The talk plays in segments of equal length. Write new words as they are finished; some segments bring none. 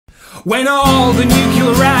When all the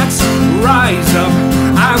nuclear rats rise up,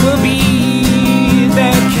 I will be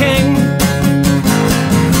their king.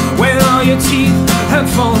 When all your teeth have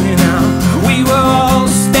fallen out, we will all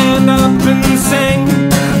stand up and sing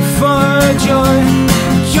for joy,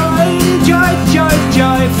 joy, joy, joy,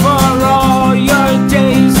 joy, for all your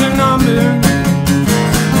days are numbered.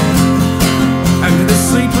 After the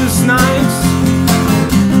sleepless nights,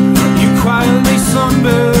 you quietly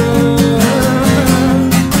slumber.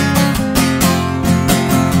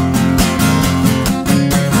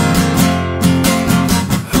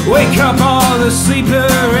 Wake up all the sleeper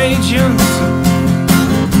agents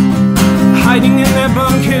hiding in their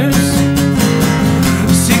bunkers.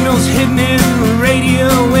 Signals hidden in radio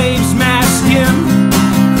waves masking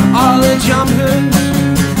all the jumpers.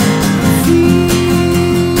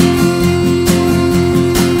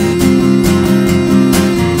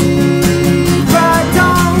 But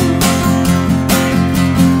don't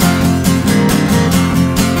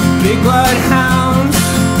big bloodhounds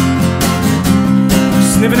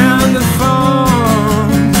sniffing out the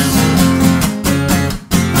phones.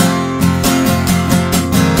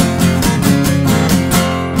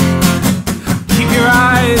 Keep your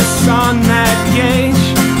eyes on that gauge,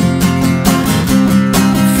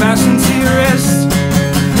 fastened to your wrist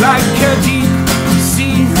like a deep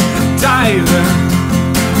sea diver,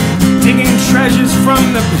 digging treasures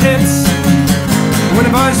from the pits. When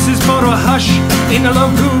the voices fall to a hush in the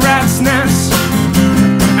local rat's nest,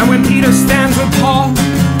 and when Peter stands with Paul,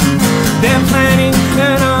 they're planning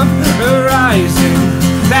an uprising.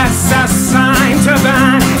 That's a sign to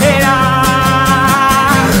burn it out.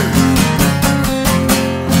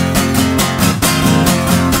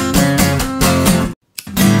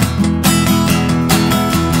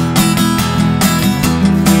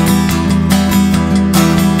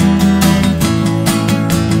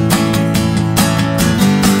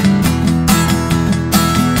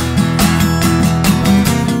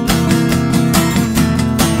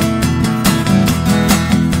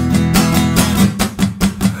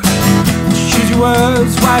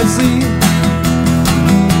 Words wisely,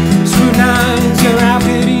 scrutinize your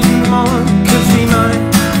outfit even more, 'cause we might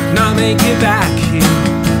not make it back here.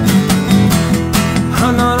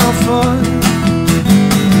 Hunt on all fours,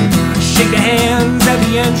 shake the hands at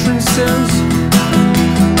the entrances.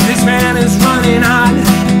 This man is running hot.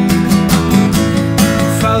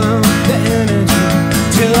 Follow the energy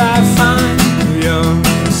till I find your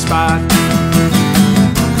spot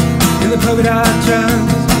in the polka dot dress.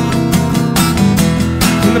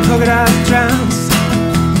 In the polka dot dress,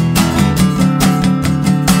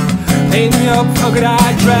 in your polka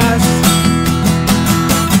dot dress.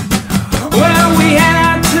 Well, we head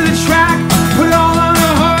out to the track, put it all on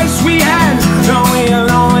the horse we had.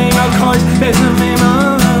 Knowing, of course, there's a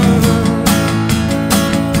memo,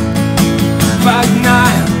 but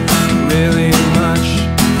not really much.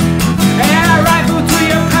 And I rifle through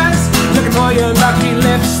your purse, looking for your lucky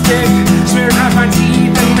lipstick, smeared off my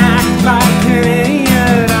teeth and act like an idiot.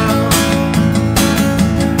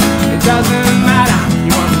 Doesn't matter,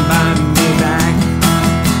 you want to buy me back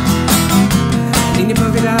in your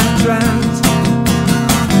polka dot dress,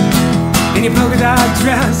 in your polka dot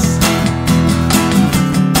dress,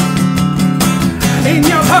 in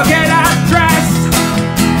your polka dot dress.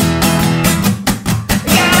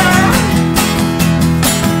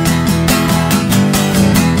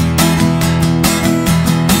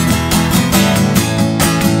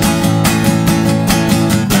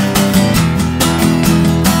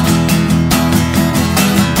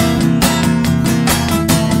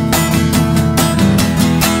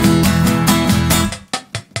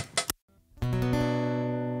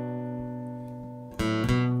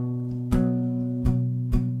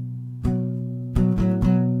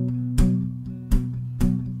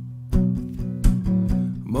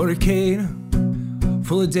 Motorcade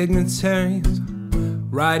full of dignitaries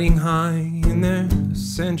riding high in their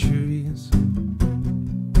centuries.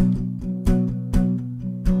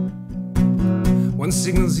 One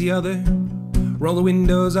signals the other, roll the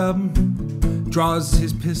windows up, draws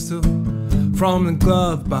his pistol from the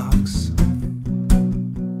glove box.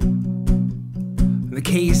 The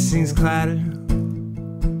casings clatter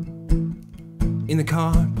in the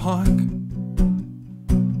car park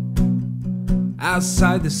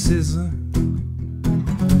outside the Sizzler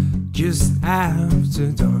just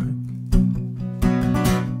after dark.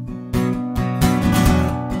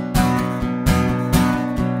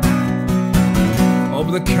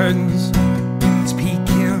 Open the curtains, it's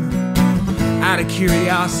peeking out of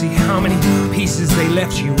curiosity how many pieces they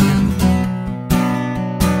left you with.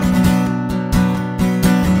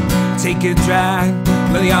 Take a drag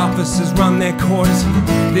Let the officers run their course.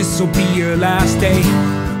 This'll be your last day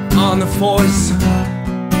on the force.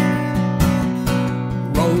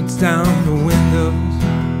 Rolls down the windows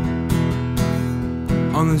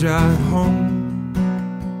on the drive home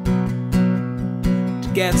to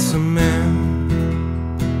get some air,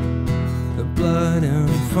 the blood and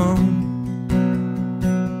foam.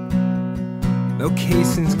 No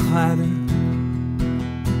casings clatter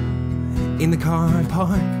in the car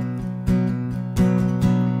park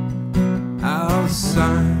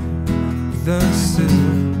outside the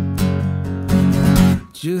Sizzler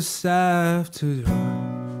just after dark.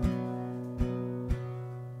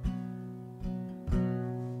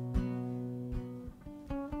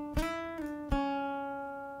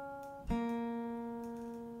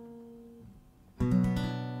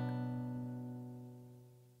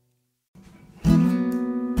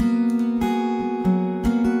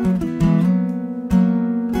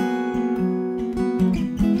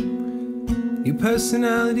 Your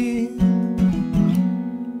personality,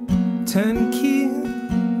 10 key,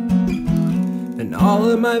 and all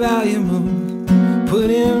of my valuables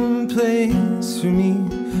put in place for me,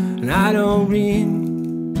 and I don't read.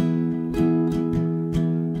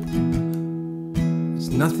 There's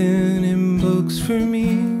nothing in books for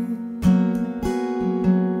me.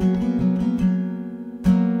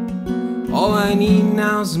 All I need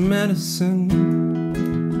now is medicine,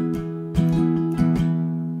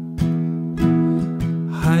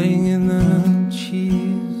 hiding in the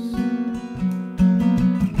cheese.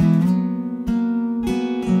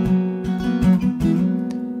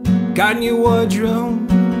 Got new wardrobe,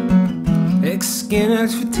 skin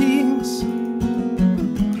fatigues.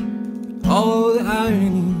 All the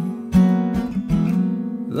irony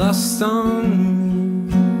lost on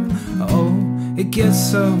me. Oh, it gets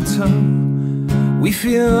so tough. We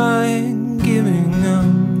feel like giving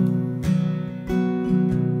up.